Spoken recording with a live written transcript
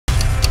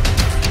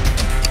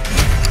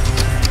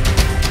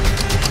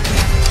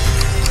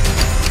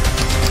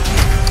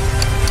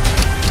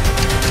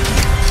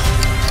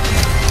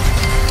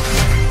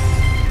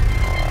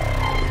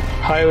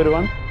Hi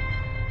everyone.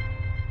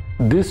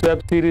 This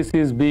web series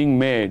is being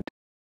made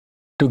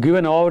to give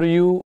an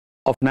overview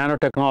of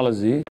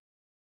nanotechnology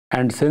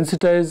and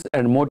sensitize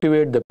and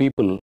motivate the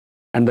people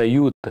and the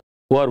youth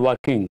who are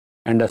working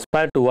and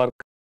aspire to work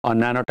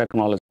on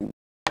nanotechnology.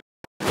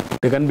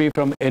 They can be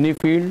from any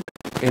field,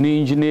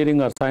 any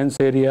engineering or science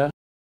area,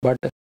 but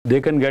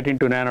they can get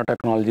into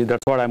nanotechnology.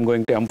 That's what I'm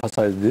going to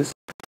emphasize this.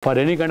 For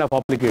any kind of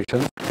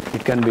applications,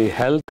 it can be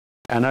health,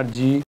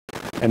 energy,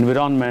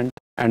 environment,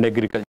 and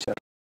agriculture.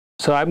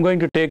 So I'm going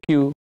to take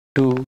you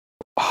to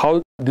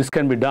how this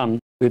can be done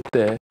with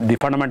the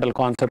fundamental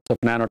concepts of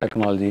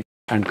nanotechnology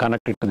and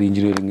connect it to the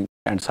engineering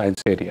and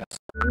science areas.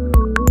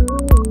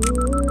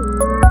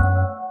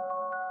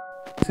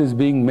 This is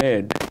being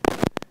made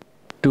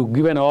to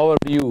give an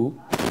overview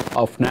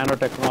of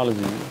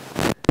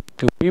nanotechnology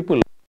to people,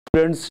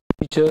 students,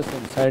 teachers,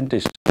 and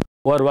scientists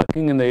who are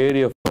working in the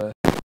area of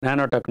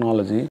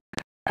nanotechnology,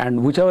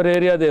 and whichever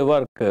area they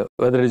work,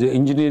 whether it is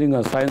engineering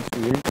or science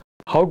field,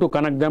 how to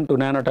connect them to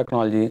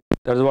nanotechnology.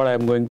 That is what I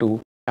am going to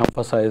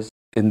emphasize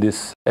in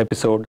this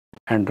episode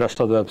and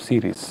rest of the web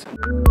series.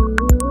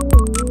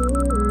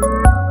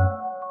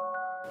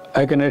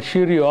 I can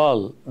assure you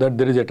all that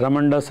there is a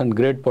tremendous and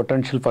great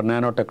potential for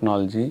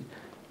nanotechnology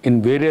in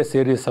various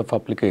areas of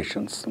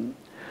applications.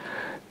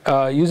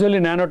 Usually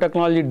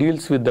nanotechnology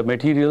deals with the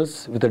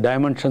materials with the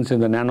dimensions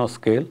in the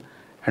nanoscale.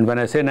 And when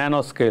I say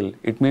nanoscale,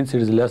 it means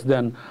it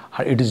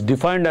is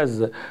defined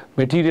as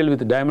material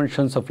with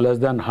dimensions of less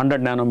than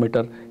 100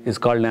 nanometer is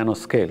called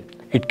nanoscale.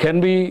 It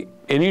can be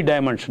any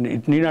dimension.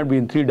 It need not be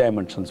in 3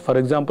 dimensions. For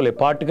example, a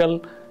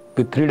particle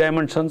with 3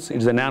 dimensions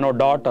is a nano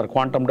dot, or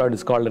quantum dot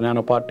is called a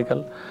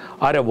nanoparticle.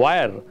 Or a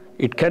wire,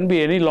 it can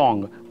be any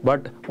long,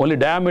 but only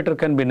diameter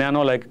can be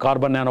nano, like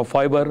carbon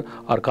nanofiber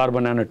or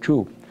carbon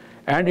nanotube.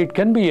 And it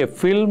can be a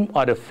film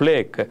or a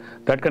flake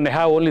that can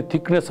have only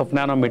thickness of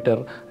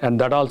nanometer, and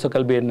that also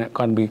can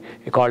be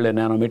called a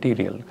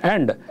nanomaterial.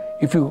 And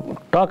if you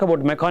talk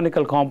about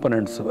mechanical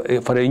components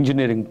for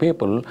engineering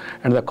people,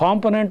 and the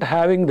component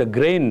having the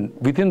grain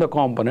within the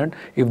component,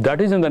 if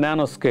that is in the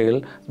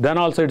nanoscale, then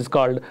also it is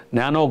called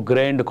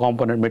nano-grained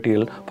component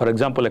material. For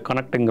example, a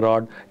connecting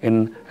rod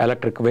in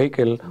electric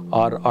vehicle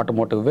or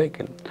automotive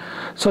vehicle.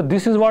 So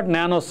this is what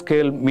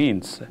nanoscale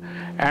means.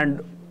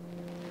 And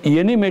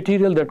any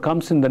material that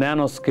comes in the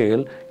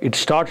nanoscale, it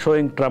starts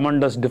showing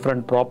tremendous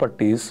different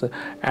properties,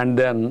 and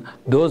then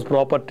those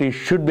properties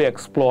should be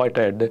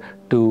exploited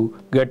to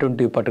get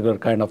into a particular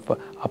kind of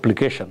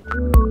application.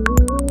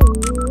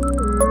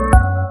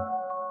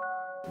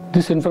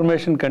 This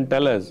information can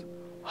tell us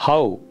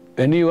how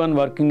anyone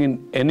working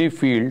in any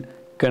field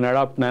can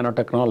adopt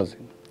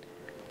nanotechnology.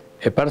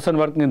 A person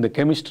working in the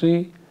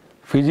chemistry,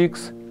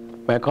 physics,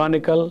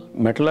 mechanical,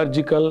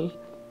 metallurgical,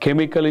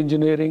 chemical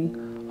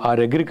engineering, or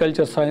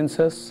agriculture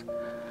sciences,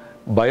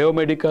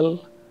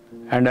 biomedical,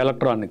 and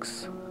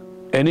electronics.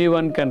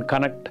 Anyone can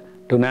connect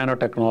to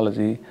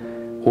nanotechnology.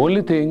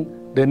 Only thing,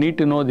 they need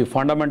to know the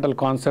fundamental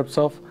concepts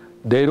of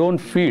their own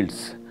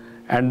fields,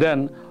 and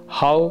then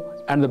how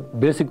and the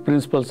basic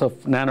principles of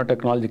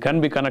nanotechnology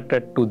can be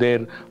connected to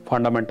their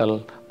fundamental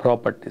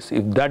properties.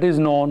 If that is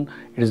known,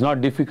 it is not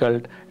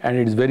difficult, and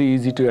it is very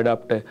easy to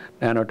adopt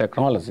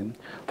nanotechnology.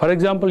 For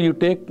example, you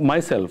take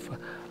myself.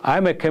 I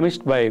am a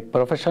chemist by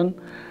profession,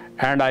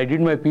 and I did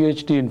my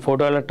PhD in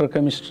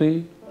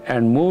photoelectrochemistry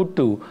and moved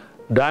to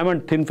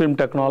diamond thin film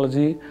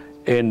technology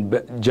in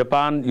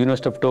Japan,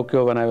 University of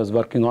Tokyo, when I was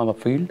working on the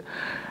field.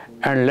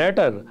 And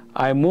later,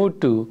 I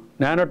moved to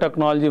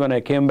nanotechnology when I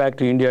came back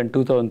to India in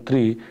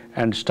 2003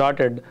 and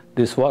started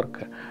this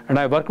work. And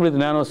I worked with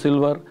nano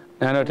silver,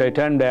 nano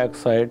titanium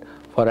dioxide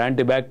for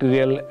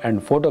antibacterial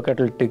and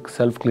photocatalytic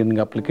self-cleaning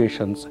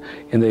applications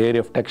in the area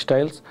of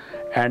textiles.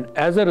 And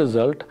as a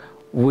result,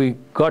 we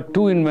got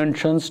 2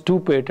 inventions,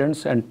 2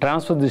 patents, and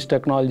transferred this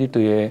technology to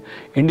a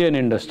Indian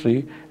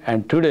industry.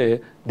 And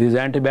today, these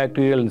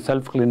antibacterial and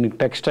self-cleaning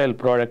textile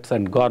products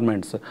and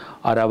garments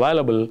are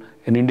available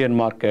in Indian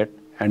market,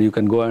 and you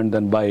can go and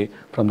then buy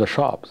from the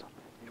shops.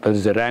 Whether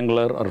it's a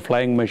Wrangler or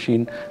Flying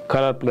Machine,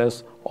 Color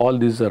Plus, all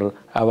these are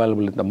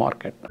available in the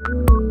market.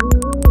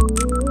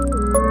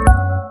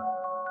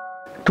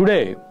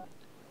 Today,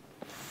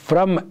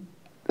 from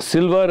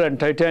silver and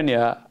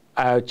titanium,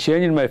 I have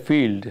changed my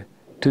field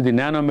to the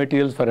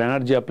nanomaterials for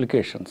energy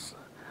applications.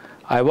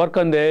 I work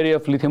on the area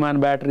of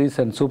lithium-ion batteries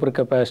and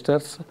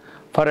supercapacitors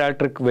for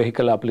electric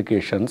vehicle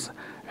applications.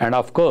 And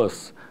of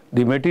course,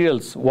 the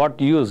materials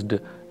what used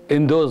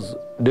in those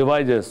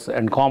devices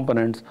and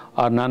components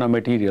are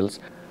nanomaterials.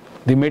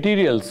 The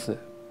materials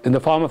in the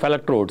form of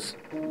electrodes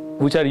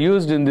which are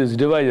used in these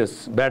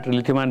devices,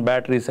 lithium-ion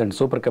batteries and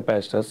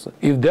supercapacitors,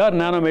 if they are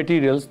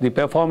nanomaterials, the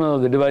performance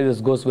of the devices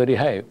goes very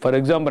high. For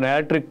example, an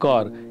electric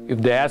car, if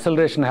the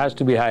acceleration has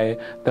to be high,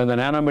 then the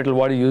nanometal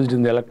what is used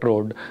in the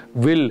electrode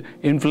will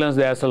influence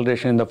the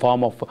acceleration in the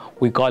form of,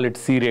 we call it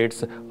C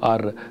rates,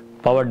 or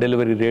power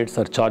delivery rates,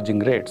 or charging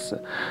rates.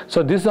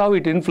 So this is how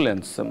it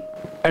influences.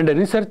 And a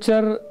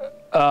researcher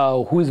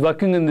who is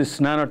working in this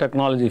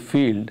nanotechnology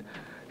field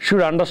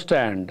should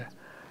understand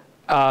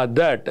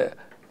that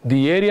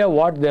the area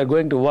what they are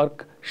going to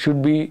work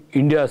should be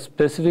India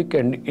specific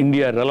and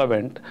India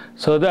relevant,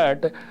 so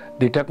that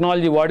the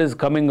technology what is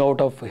coming out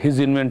of his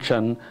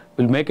invention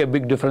will make a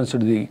big difference to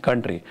the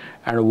country,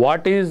 and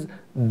what is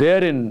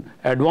there in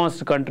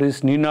advanced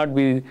countries need not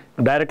be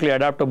directly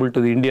adaptable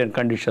to the Indian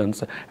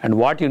conditions, and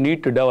what you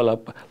need to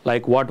develop,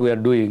 like what we are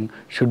doing,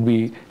 should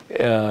be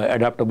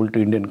adaptable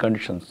to Indian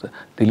conditions.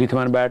 The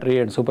lithium-ion battery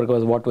and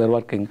supercapacitors what we are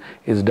working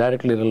is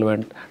directly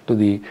relevant to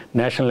the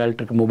National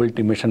Electric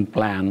Mobility Mission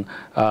Plan,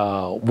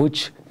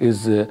 which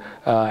is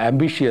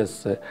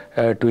ambitious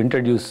to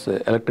introduce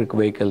electric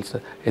vehicles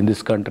in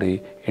this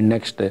country in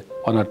next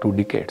 1 or 2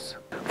 decades.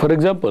 For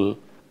example,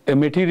 a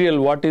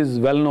material what is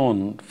well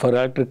known for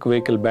electric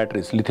vehicle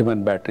batteries,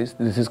 lithium-ion batteries,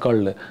 this is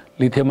called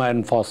lithium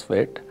iron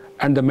phosphate,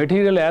 and the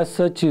material as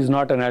such is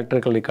not an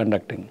electrically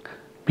conducting.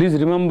 Please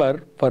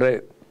remember, for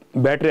a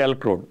battery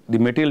electrode, the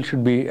material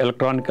should be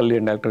electronically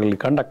and electrically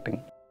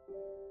conducting.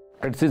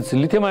 And since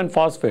lithium iron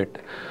phosphate,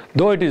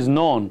 though it is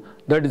known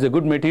that is a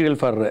good material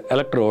for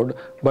electrode,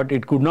 but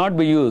it could not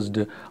be used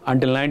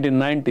until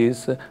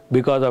 1990s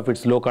because of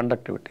its low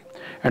conductivity.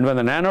 And when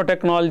the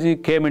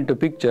nanotechnology came into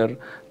picture,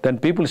 then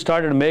people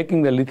started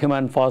making the lithium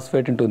iron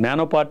phosphate into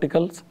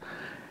nanoparticles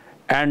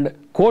and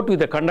coat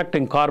with a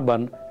conducting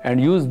carbon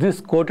and use this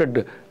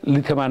coated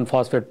lithium iron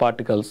phosphate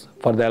particles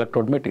for the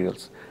electrode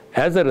materials.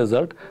 As a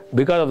result,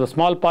 because of the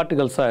small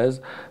particle size,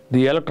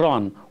 the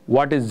electron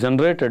what is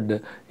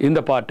generated in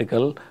the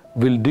particle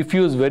will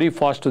diffuse very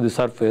fast to the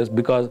surface,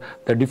 because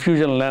the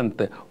diffusion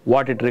length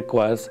what it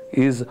requires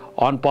is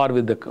on par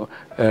with the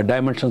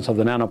dimensions of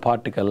the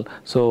nanoparticle.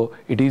 So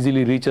it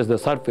easily reaches the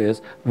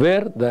surface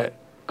where the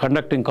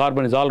conducting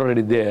carbon is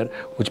already there,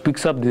 which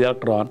picks up the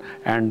electron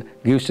and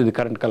gives to the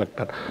current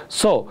collector.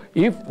 So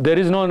if there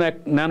is no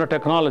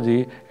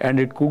nanotechnology, and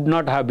it could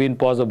not have been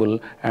possible,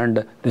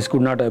 and this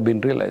could not have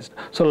been realized.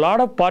 So a lot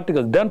of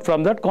particles, then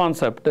from that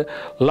concept, a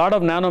lot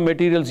of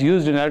nanomaterials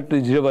used in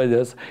electric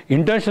devices,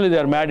 intentionally they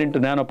are made into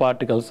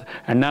nanoparticles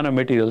and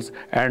nanomaterials,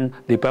 and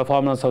the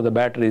performance of the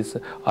batteries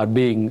are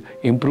being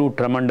improved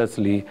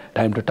tremendously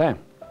time to time.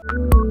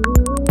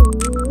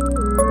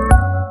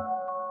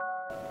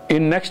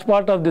 In next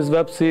part of this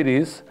web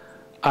series,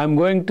 I'm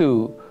going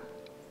to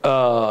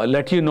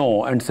let you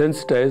know and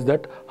sensitize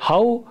that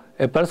how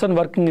a person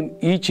working in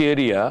each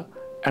area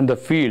and the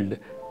field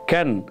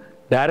can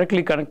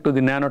directly connect to the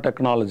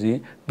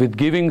nanotechnology with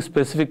giving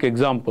specific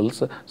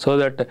examples, so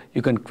that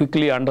you can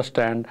quickly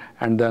understand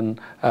and then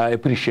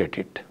appreciate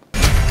it.